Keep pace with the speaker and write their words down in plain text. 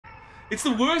It's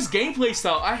the worst gameplay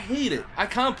style. I hate it. I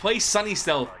can't play Sunny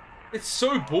stealth. It's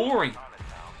so boring.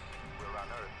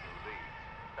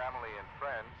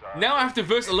 Now I have to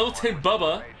verse a level 10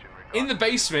 Bubba in the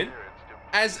basement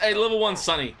as a level 1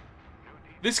 Sunny.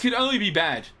 This could only be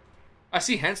bad. I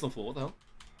see hands on the floor. What the hell?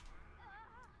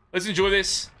 Let's enjoy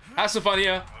this. Have some fun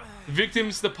here. The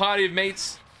victims, the party of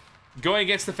mates, going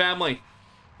against the family.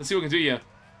 Let's see what we can do here.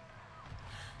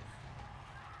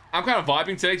 I'm kind of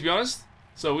vibing today, to be honest.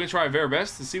 So we're going to try our very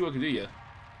best to see what we can do here.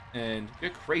 And go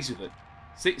crazy with it.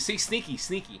 See sneaky,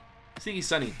 sneaky. Sneaky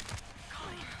Sunny.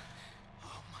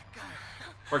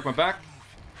 Break my back.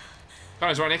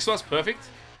 Connor's right next to us. Perfect.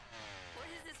 What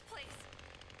is this place?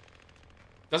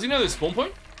 Does he know the spawn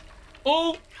point?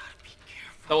 Oh!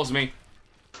 That wasn't me.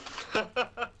 Please let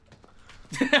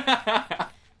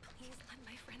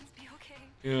my friends be okay.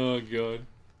 Oh, God.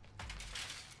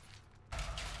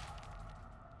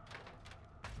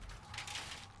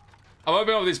 I'm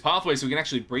opening up this pathway so we can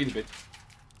actually breathe a bit.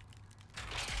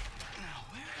 Now,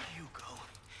 where do you go?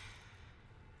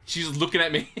 She's just looking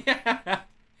at me.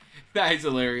 That is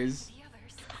hilarious. The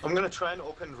others. I'm gonna try and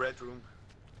open red room.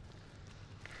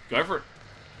 Go for it.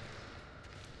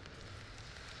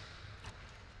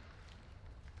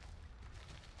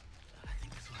 I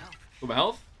think this will help. Got my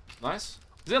health. Nice. Is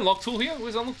there a unlock tool here?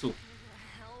 Where's the unlock tool? Who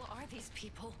the hell are these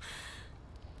people?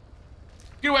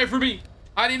 Get away from me!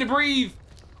 I need to breathe!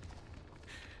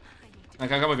 I need to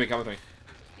Okay, come with me, come with me.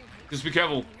 Just be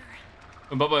careful.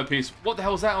 And Bubba appears. What the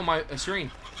hell was that on my screen?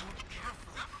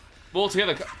 We're all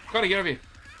together. Gotta get over here.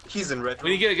 He's in red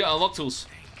room. We need to get unlock tools.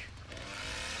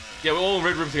 Yeah, we're all in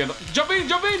red room together. Jump in!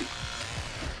 Jump in!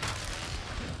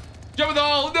 Jump in the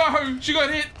hole! No! She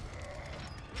got hit!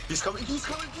 He's coming, he's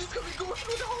coming, he's coming! Go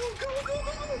through the hole! Go, go,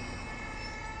 go, go!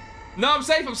 No, I'm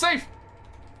safe, I'm safe!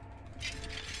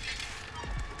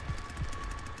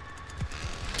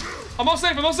 I'm not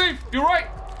safe, I'm not safe! You're right!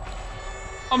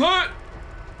 I'm hurt!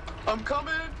 I'm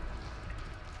coming!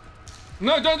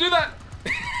 No, don't do that!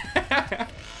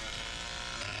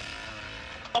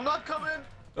 I'm not coming!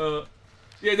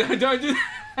 Yeah, don't do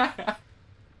that!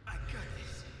 I got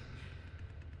this.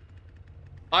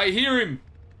 I hear him!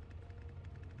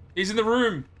 He's in the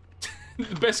room!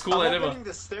 The best call I'm ever. opening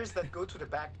the stairs that go to the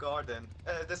back garden.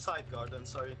 The side garden,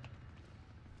 sorry.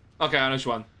 Okay, I know which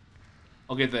one.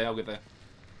 I'll get there, I'll get there.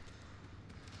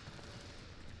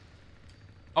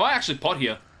 Oh, I actually pot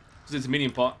here. Because it's a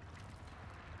medium pot.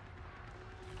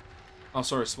 Oh,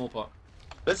 sorry, small pot.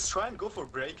 Let's try and go for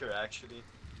breaker, actually.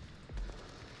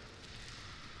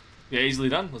 Yeah, easily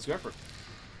done. Let's go for it.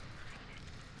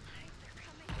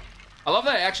 I love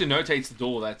that it actually notates the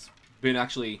door that's been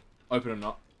actually open or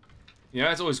not. You know,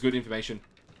 that's always good information.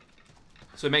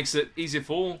 So it makes it easier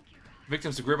for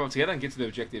victims to group up together and get to their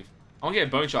objective. I want to get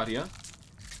a bone shot here.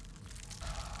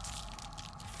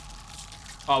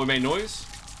 Oh, we made noise.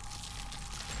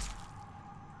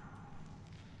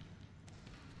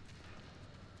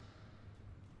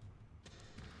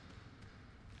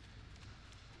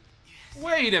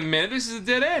 Wait a minute, this is a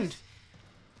dead end.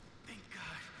 Thank God.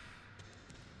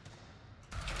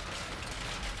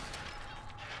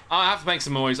 I have to make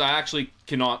some noise. I actually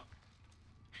cannot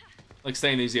like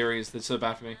stay in these areas. That's so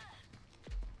bad for me.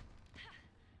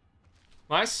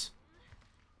 Nice.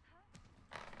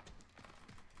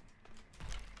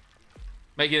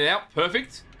 Making it out.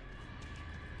 Perfect.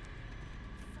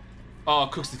 Oh,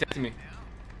 Cook's detecting me.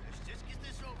 Let's just get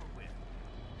this over with.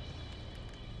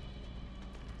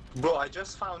 Bro, I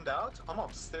just found out, I'm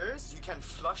upstairs, you can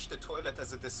flush the toilet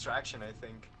as a distraction, I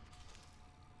think.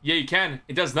 Yeah, you can.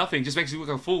 It does nothing. Just makes you look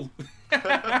like a fool.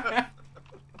 I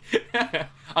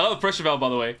love the pressure valve, by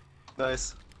the way.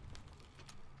 Nice.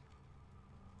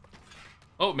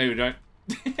 Oh, maybe we don't.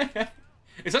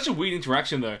 It's such a weird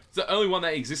interaction, though. It's the only one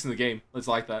that exists in the game that's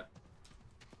like that.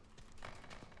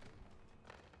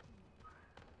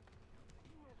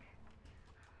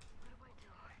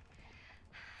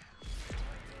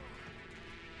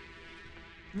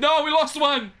 No, we lost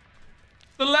one!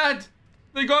 The lad!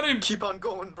 They got him! Keep on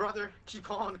going, brother.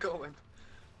 Keep on going.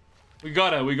 We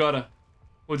got her, we got her.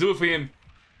 We'll do it for him.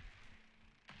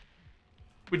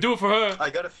 We do it for her. I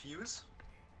got a fuse.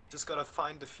 Just gotta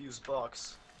find the fuse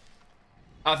box.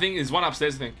 I think there's one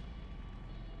upstairs, I think.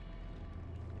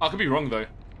 I could be wrong, though.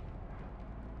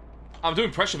 I'm doing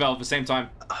pressure valve at the same time.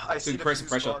 I see the increase fuse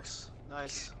the pressure. box.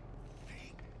 Nice.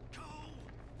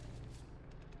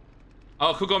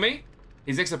 Oh, Cook on me.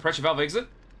 He's next to the pressure valve exit.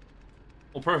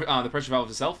 Or the pressure valve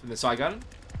itself in the side garden.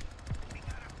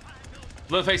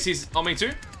 Leatherface is on me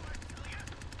too.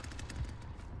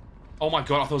 Oh my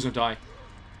god, I thought I was gonna die.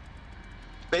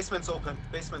 Basement's open.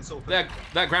 Basement's open.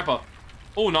 That grandpa.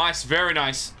 Oh, nice. Very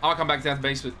nice. I'll come back down to the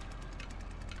basement.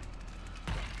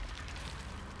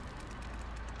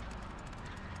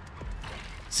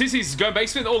 Sissy's going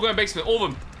basement. All going basement. All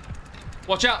of them.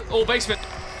 Watch out. All basement.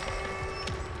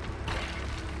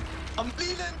 I'm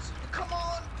bleeding. Come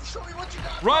on. Show me what you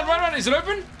got. Run, run, run. Is it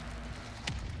open?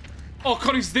 Oh,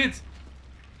 God, he's dead.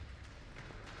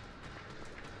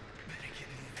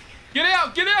 Get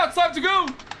out. Get out. It's time to go.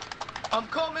 I'm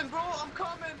coming, bro. I'm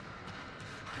coming.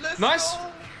 Let's Nice.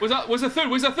 go. Where's the third?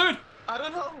 Where's the third? I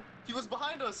don't know. He was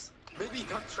behind us. Maybe he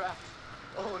got trapped.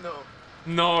 Oh, no.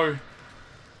 No.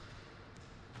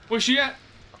 Where's she at?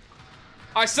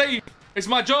 I saved. It's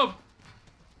my job.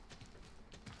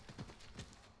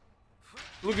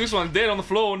 Look at this one, dead on the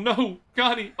floor. No,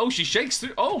 Cardi. Oh, she shakes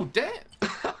too. Oh, damn.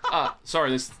 Sorry,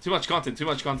 there's too much content. Too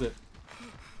much content.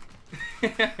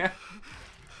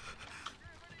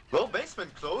 Well,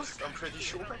 basement closed, I'm pretty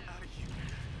sure.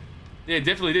 Yeah,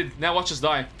 definitely did. Now watch us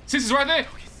die. Sissy's right there.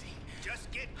 Just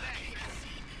get back.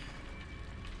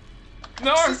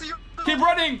 No, Sissy, you- keep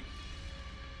running.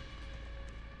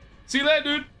 See you later,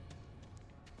 dude.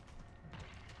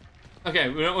 Okay,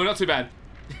 we're not too bad.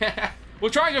 We'll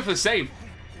try and go for the save.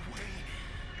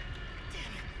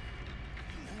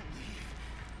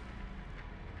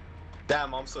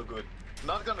 Damn, I'm so good.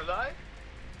 Not gonna lie,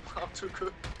 I'm too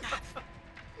good.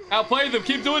 Outplay them.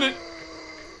 Keep doing it.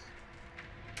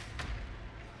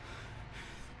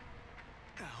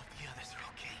 I hope the others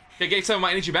are okay. Okay, get some of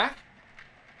my energy back.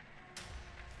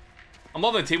 I'm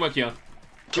loving the teamwork here.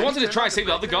 We Can wanted you to turn try on and save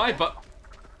the other break guy, even? but...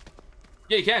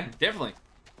 Yeah, you can. Definitely.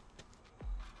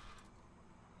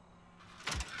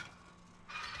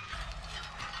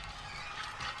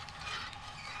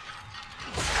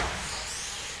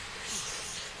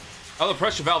 Oh, the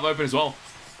pressure valve open as well.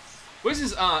 Where's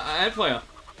this ad player?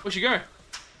 Where'd she go?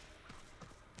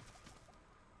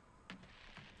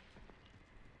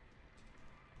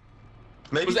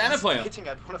 Maybe Was the Anna he's player? hitting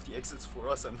at one of the exits for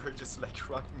us and we're just like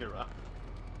running around.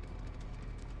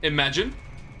 Imagine.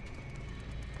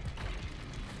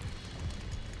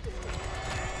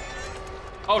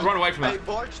 I would run away from Hey, that.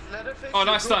 Barge, Leatherface, Oh, you're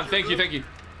nice good, stun. you're Thank you, good. thank you.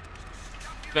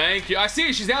 Thank you. I see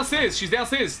it. She's downstairs. She's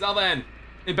downstairs. The other end.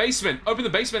 In basement. Open the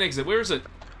basement exit. Where is it?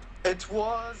 It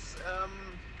was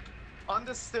on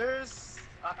the stairs.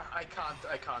 I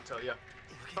can't tell you.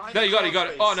 Behind No, the you got it. You crawl got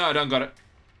it. space. Oh, no, I don't got it.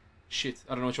 Shit.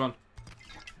 I don't know which one.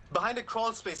 Behind the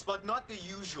crawl space, but not the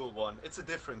usual one. It's a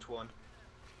different one.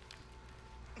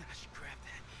 I should grab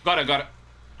that. Got it. Got it.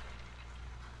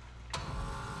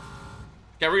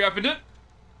 Okay, reopened it.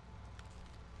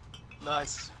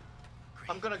 Nice.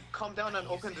 I'm gonna come down and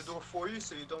open the door for you,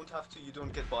 so you don't have to. You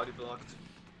don't get body blocked.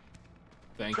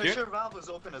 Thank Pressure you. valve is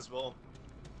open as well.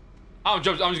 I'm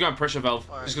just going pressure valve.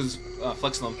 Alright. Just because it's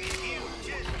flexing them.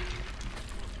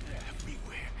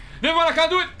 Everywhere. Never mind, I can't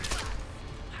do it.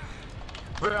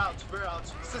 We're out. We're out.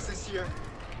 Sissy's here.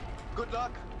 Good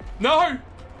luck. No.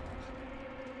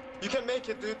 You can make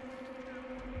it, dude.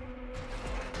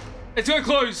 It's going to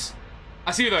close.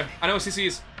 I see you though. I know what Sissy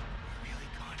is. Really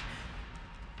gone.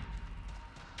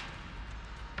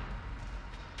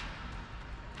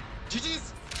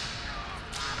 GG's.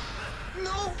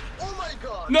 No. Oh my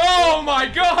god. No, oh my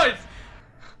god.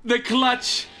 The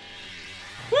clutch.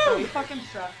 Oh, Woo. you fucking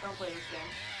suck. Don't play this game.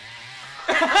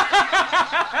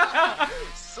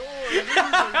 So loser, dude.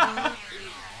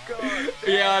 God.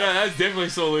 Yeah, I know. That's definitely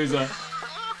sore loser.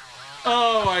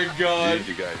 Oh my god.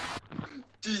 GG, guys.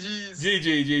 GG's.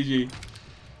 GG, GG.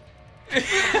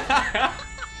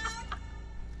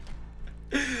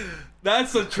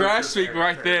 That's a trash speak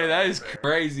right there. That is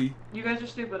crazy. You guys are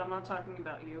stupid. I'm not talking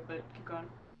about you, but keep going.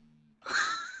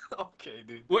 Okay,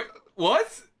 dude. Wait,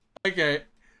 what? Okay.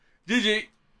 GG.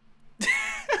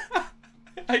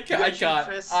 I You can't. actually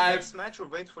press I next match or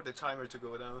wait for the timer to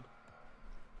go down?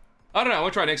 don't know. I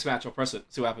want to try next match. I'll press it.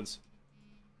 See what happens.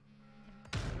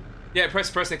 Yeah,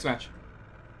 press next match.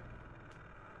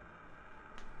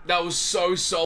 That was so